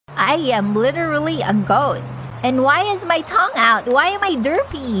I am literally a goat. And why is my tongue out? Why am I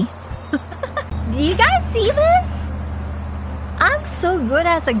derpy? Do you guys see this? I'm so good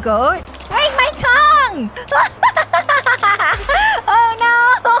as a goat. Wait, my tongue! Oh no!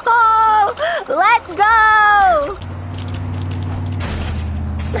 Let go!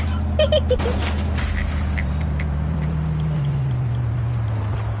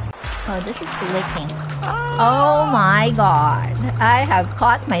 Oh, this is licking. Oh my god. I have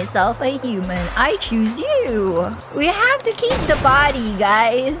caught myself a human. I choose you. We have to keep the body,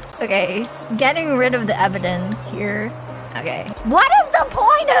 guys. Okay, getting rid of the evidence here. Okay. What is the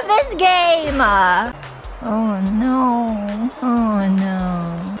point of this game? Oh no. Oh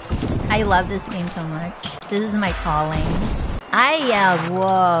no. I love this game so much. This is my calling.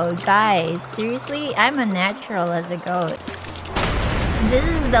 Whoa, guys. Seriously, I'm a natural as a goat. This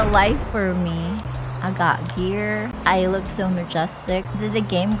is the life for me. I got gear. I look so majestic. Did the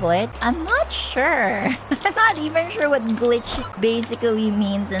game glitch? I'm not sure. I'm not even sure what glitch basically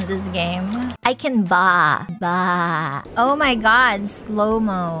means in this game. I can ba. Oh my god,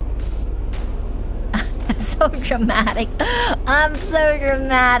 slow-mo. So dramatic. I'm so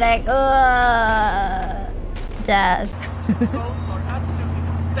dramatic. Death. Boats are absolutely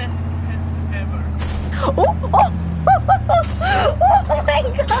the best pets ever. Oh my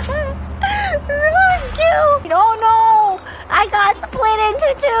god! Run, kill! Oh no! I got split into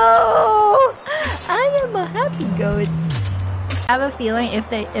two! I am a happy goat. I have a feeling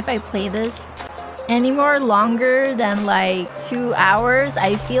if I play this any more longer than like 2 hours,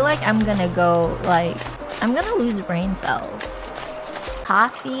 I feel like I'm gonna go like I'm gonna lose brain cells.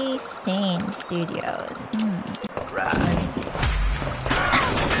 Coffee Stain Studios. Let me see.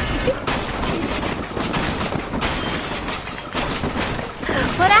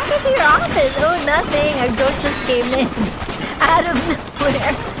 What happened to your office? Oh, nothing. A goat just came in out of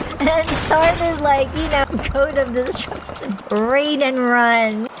nowhere and started like, you know, code of destruction. Raid and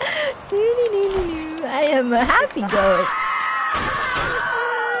run. I am a happy goat.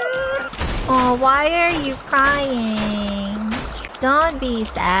 Oh, why are you crying? Don't be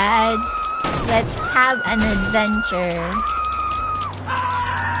sad. Let's have an adventure.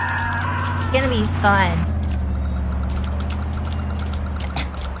 It's gonna be fun.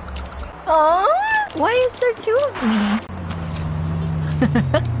 Oh, why is there two of me?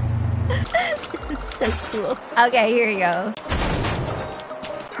 This is so cool. Okay, here we go.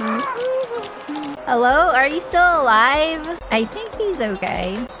 Hello, are you still alive? I think he's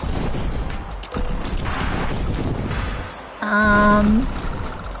okay.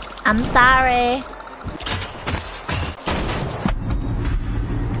 I'm sorry.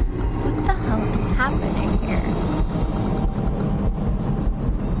 What the hell is happening here?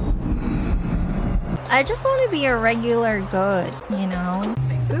 I just want to be a regular goat, you know?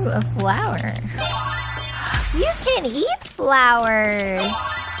 Ooh, a flower. You can eat flowers!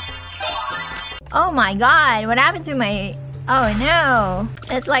 Oh my god, what happened to my... Oh no!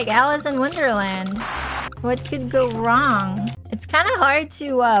 It's like Alice in Wonderland. What could go wrong? It's kind of hard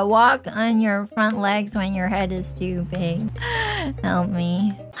to walk on your front legs when your head is too big. Help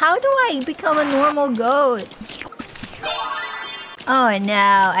me. How do I become a normal goat? Oh no,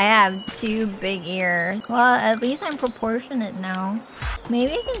 I have 2 big ears. Well, at least I'm proportionate now.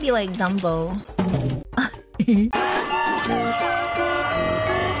 Maybe I can be like Dumbo.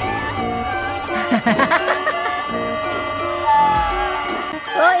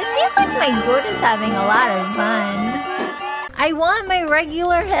 Well, it seems like my goat is having a lot of fun. I want my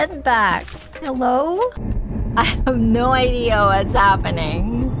regular head back. Hello? I have no idea what's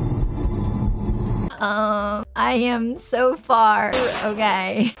happening. I am so far.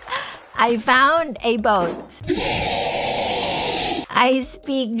 Okay. I found a boat. I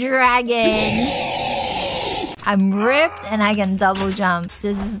speak dragon. I'm ripped and I can double jump.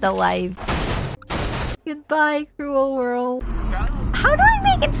 This is the life. Goodbye, cruel world. How do I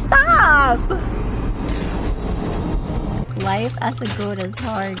make it stop? Life as a goat is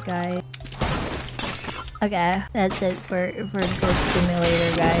hard, guys. Okay, that's it for Goat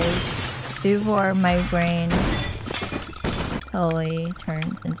Simulator, guys. Before my brain totally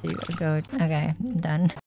turns into a goat. Okay, I'm done.